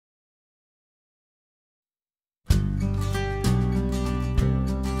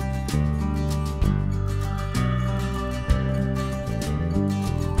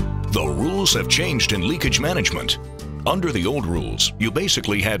rules have changed in leakage management. Under the old rules, you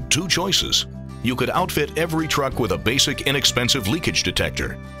basically had two choices. You could outfit every truck with a basic, inexpensive leakage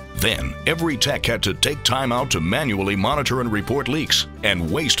detector. Then, every tech had to take time out to manually monitor and report leaks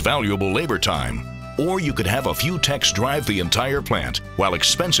and waste valuable labor time. Or you could have a few techs drive the entire plant while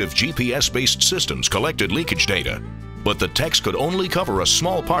expensive GPS-based systems collected leakage data. But the techs could only cover a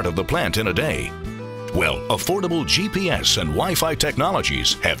small part of the plant in a day. Well, affordable GPS and Wi-Fi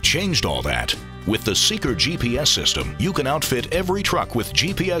technologies have changed all that. With the Seeker GPS system, you can outfit every truck with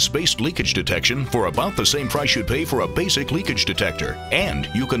GPS-based leakage detection for about the same price you'd pay for a basic leakage detector. And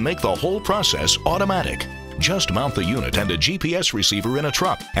you can make the whole process automatic. Just mount the unit and a GPS receiver in a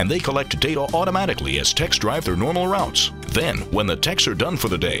truck, and they collect data automatically as techs drive their normal routes. Then, when the techs are done for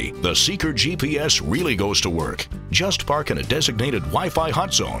the day, the Seeker GPS really goes to work. Just park in a designated Wi-Fi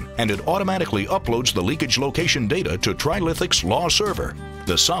hot zone, and it automatically uploads the leakage location data to Trilithic's law server.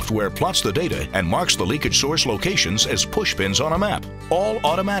 The software plots the data and marks the leakage source locations as push pins on a map, all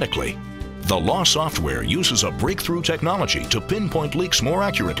automatically. The law software uses a breakthrough technology to pinpoint leaks more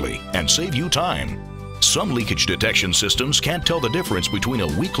accurately and save you time. Some leakage detection systems can't tell the difference between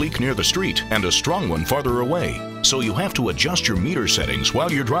a weak leak near the street and a strong one farther away. So you have to adjust your meter settings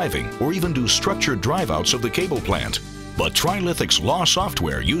while you're driving, or even do structured drive-outs of the cable plant. But Trilithic's law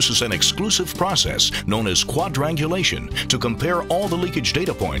software uses an exclusive process known as quadrangulation to compare all the leakage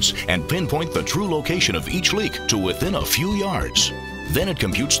data points and pinpoint the true location of each leak to within a few yards. Then it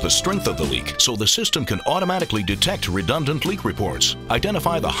computes the strength of the leak so the system can automatically detect redundant leak reports,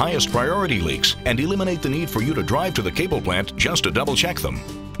 identify the highest priority leaks, and eliminate the need for you to drive to the cable plant just to double-check them.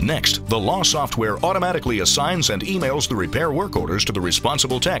 Next, the law software automatically assigns and emails the repair work orders to the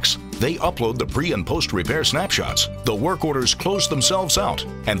responsible techs. They upload the pre- and post-repair snapshots. The work orders close themselves out,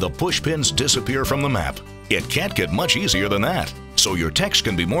 and the push pins disappear from the map. It can't get much easier than that. So your techs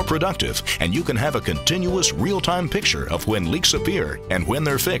can be more productive, and you can have a continuous real-time picture of when leaks appear and when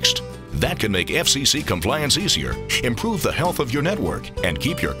they're fixed. That can make FCC compliance easier, improve the health of your network, and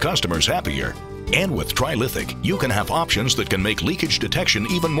keep your customers happier. And with Trilithic, you can have options that can make leakage detection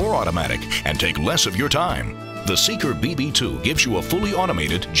even more automatic and take less of your time. The Seeker BB2 gives you a fully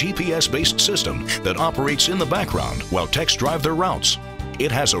automated, GPS-based system that operates in the background while techs drive their routes.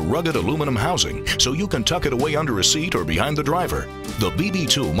 It has a rugged aluminum housing, so you can tuck it away under a seat or behind the driver. The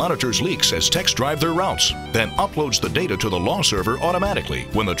BB2 monitors leaks as techs drive their routes, then uploads the data to the law server automatically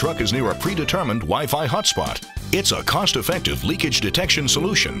when the truck is near a predetermined Wi-Fi hotspot. It's a cost-effective leakage detection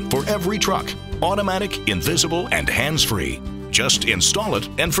solution for every truck. Automatic, invisible, and hands-free. Just install it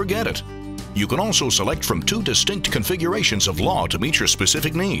and forget it. You can also select from two distinct configurations of law to meet your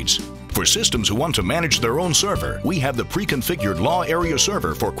specific needs. For systems who want to manage their own server, we have the pre-configured law area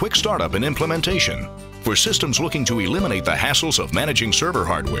server for quick startup and implementation. For systems looking to eliminate the hassles of managing server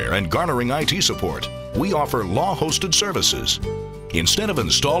hardware and garnering IT support, we offer law-hosted services. Instead of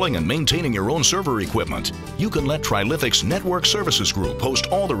installing and maintaining your own server equipment, you can let Trilithic's Network Services Group host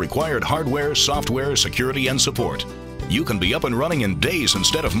all the required hardware, software, security, and support. You can be up and running in days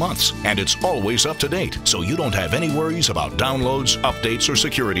instead of months, and it's always up to date, so you don't have any worries about downloads, updates, or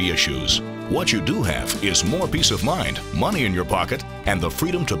security issues. What you do have is more peace of mind, money in your pocket, and the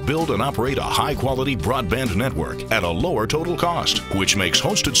freedom to build and operate a high-quality broadband network at a lower total cost, which makes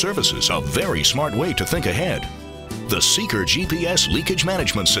hosted services a very smart way to think ahead. The Seeker GPS Leakage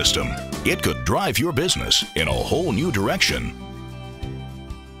Management System. It could drive your business in a whole new direction.